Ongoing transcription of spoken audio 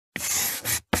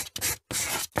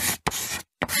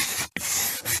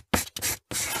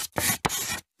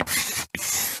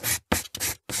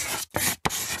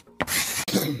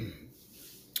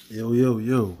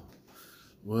Yo,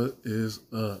 what is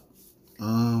up?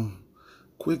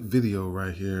 Quick video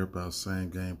right here about same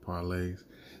game parlays.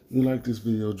 If you like this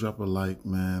video, drop a like,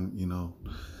 man,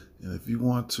 And if you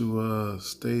want to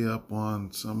stay up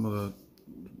on some of the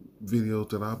videos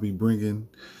that I'll be bringing,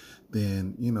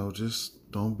 then, just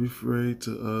don't be afraid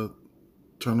to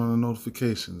turn on the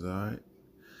notifications, all right?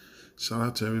 Shout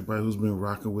out to everybody who's been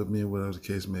rocking with me, whatever the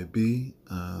case may be.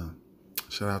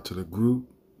 Shout out to the group.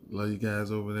 Love you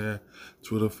guys over there.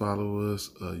 Twitter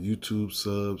followers, YouTube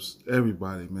subs,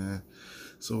 everybody, man.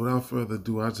 So without further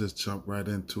ado, I just jump right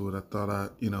into it. I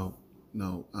thought me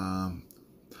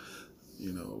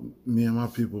and my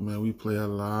people, man, we play a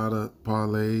lot of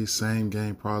parlays, same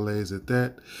game parlays at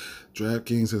that.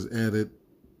 Draftkings has added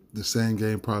the same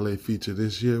game parlay feature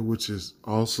this year, which is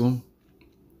awesome.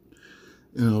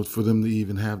 For them to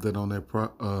even have that on their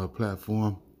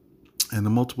platform. And the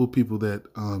multiple people that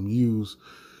use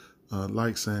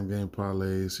like same game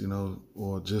parlays,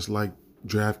 or just like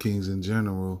DraftKings in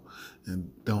general and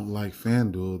don't like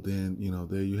FanDuel, then,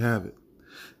 there you have it.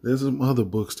 There's some other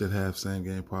books that have same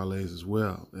game parlays as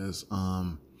well. There's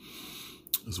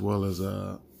as well as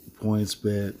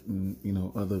PointsBet and,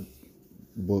 other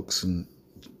books and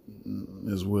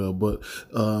as well. But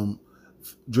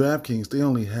DraftKings, they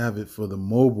only have it for the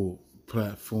mobile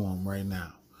platform right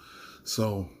now.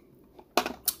 So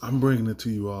I'm bringing it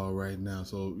to you all right now.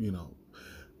 So,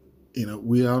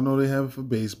 we all know they have it for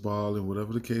baseball and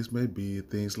whatever the case may be,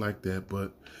 things like that.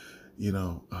 But,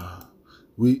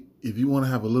 if you want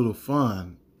to have a little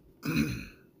fun, and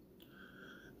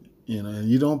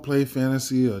you don't play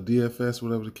fantasy or DFS,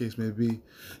 whatever the case may be,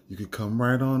 you could come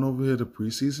right on over here to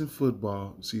preseason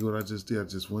football. See what I just did? I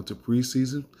just went to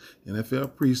preseason,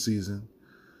 NFL preseason,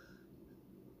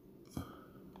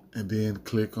 and then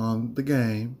click on the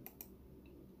game.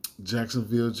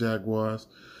 Jacksonville Jaguars.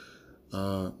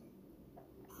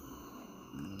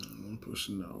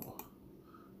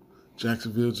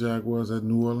 Jacksonville Jaguars at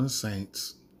New Orleans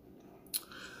Saints.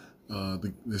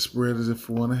 The spread is at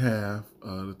 4.5.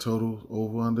 The total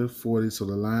over under 40. So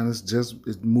the line is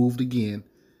moved again.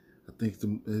 I think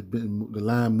the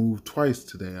line moved twice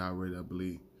today already, I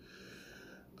believe.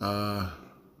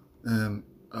 And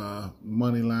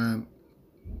money line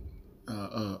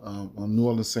on New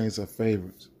Orleans Saints are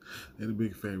favorites. They're the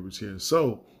big favorites here.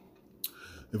 So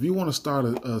if you want to start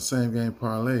a same game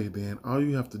parlay, then all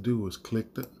you have to do is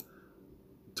click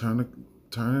turn it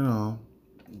on,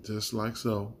 just like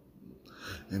so,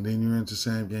 and then you're into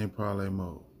same game parlay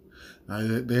mode. Now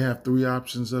they have three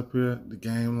options up here: the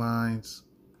game lines,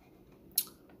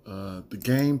 the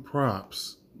game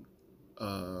props,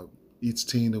 each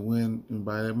team to win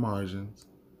by their margins,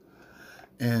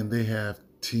 and they have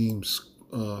teams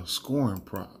scoring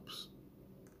props.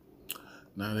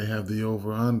 Now they have the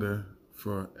over/under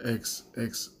for X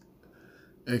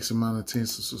amount of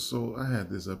teams. So I had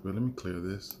this up here. Let me clear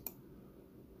this.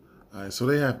 All right, so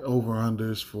they have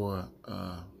over/unders for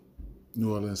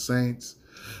New Orleans Saints.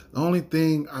 The only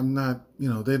thing I'm not,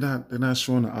 they're not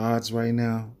showing the odds right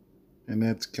now, and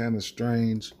that's kind of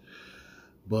strange.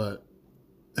 But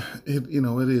it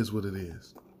is what it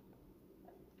is.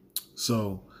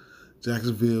 So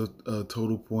Jacksonville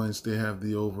total points, they have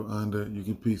the over/under. You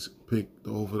can pick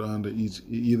the over/under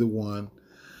either one,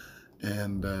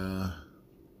 and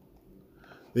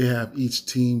they have each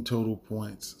team total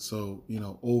points. So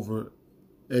over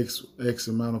X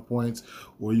amount of points,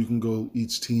 or you can go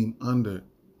each team under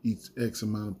each X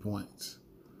amount of points.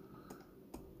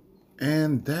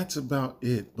 And that's about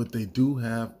it. But they do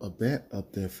have a bet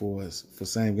up there for us for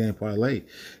same game parlay,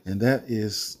 and that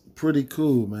is pretty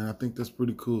cool, man. I think that's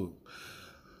pretty cool.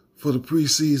 For the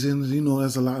preseason,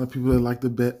 there's a lot of people that like to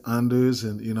bet unders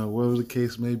and, whatever the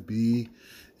case may be.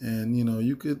 And,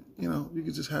 you could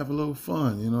just have a little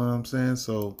fun, you know what I'm saying?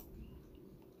 So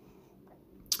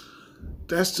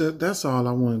that's all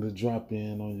I wanted to drop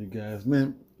in on you guys.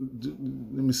 Man, let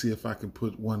me see if I can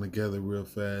put one together real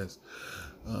fast.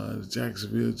 The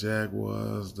Jacksonville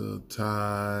Jaguars, the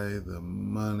tie, the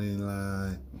money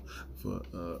line for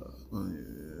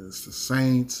it's the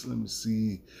Saints. Let me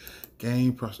see,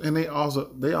 game props, and they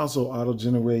also auto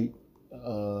generate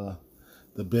the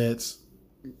bets,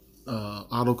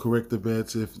 auto correct the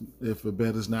bets if a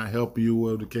bet is not helping you,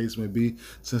 whatever the case may be,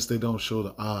 since they don't show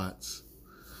the odds.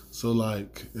 So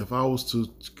like if I was to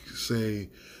say,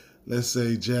 let's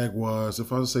say Jaguars,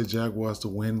 if I was to say Jaguars to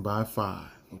win by 5.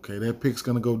 Okay, that pick's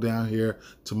going to go down here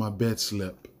to my bet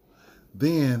slip.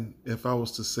 Then, if I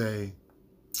was to say,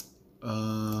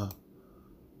 let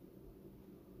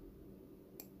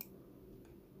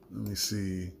me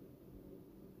see.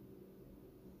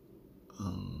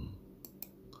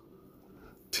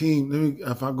 team,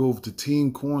 if I go over to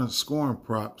team scoring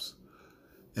props,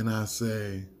 and I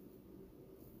say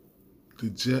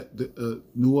the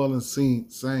New Orleans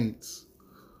Saints,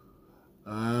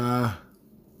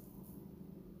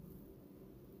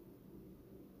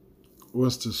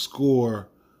 was to score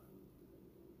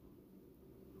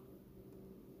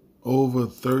over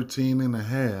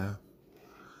 13.5,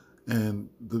 and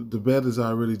the bet is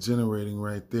already generating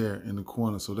right there in the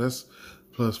corner. So that's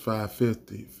plus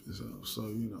 550. So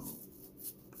you know,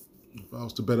 if I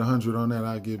was to bet 100 on that,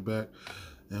 I'd get back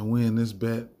and win this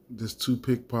bet. This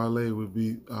 2-pick parlay I would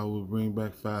bring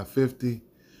back 550.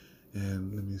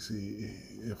 And let me see,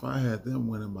 if I had them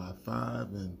winning by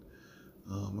 5, and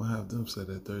I have them set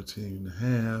at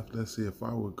 13.5. Let's see if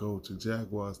I would go to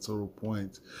Jaguars total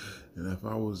points, and if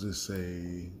I was to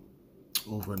say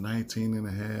over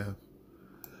 19.5,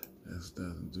 that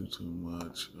doesn't do too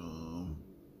much.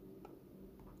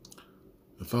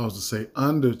 If I was to say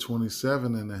under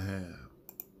 27.5,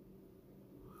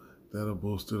 that'll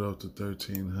boost it up to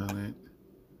 1,300.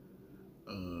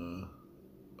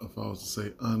 If I was to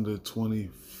say under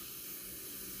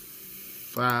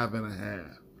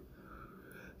 25.5,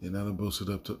 and that'll boost it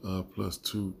up to plus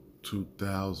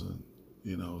 2,000.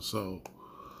 You know, so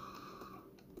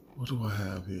what do I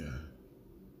have here?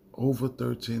 Over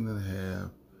 13.5.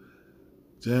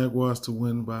 Jaguars to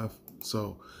win by.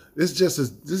 So this is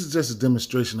just a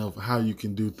demonstration of how you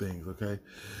can do things. Okay,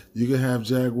 you can have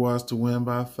Jaguars to win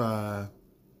by 5.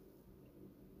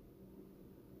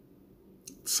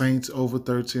 Saints over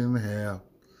 13.5.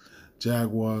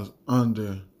 Jaguars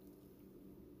under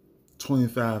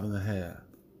 25.5.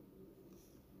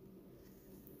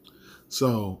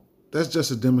 So that's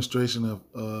just a demonstration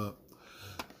of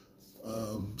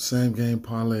same game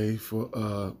parlay for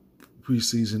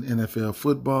preseason NFL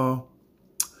football.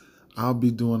 I'll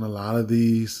be doing a lot of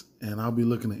these, and I'll be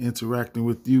looking at interacting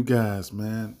with you guys,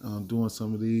 man, doing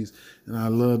some of these. And I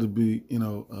love to be,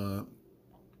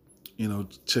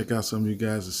 check out some of you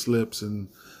guys' slips and,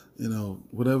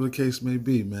 whatever the case may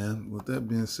be, man. With that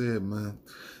being said, man,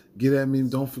 get at me.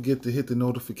 Don't forget to hit the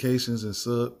notifications and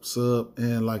sub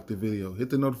and like the video. Hit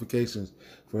the notifications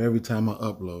for every time I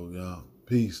upload, y'all.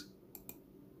 Peace.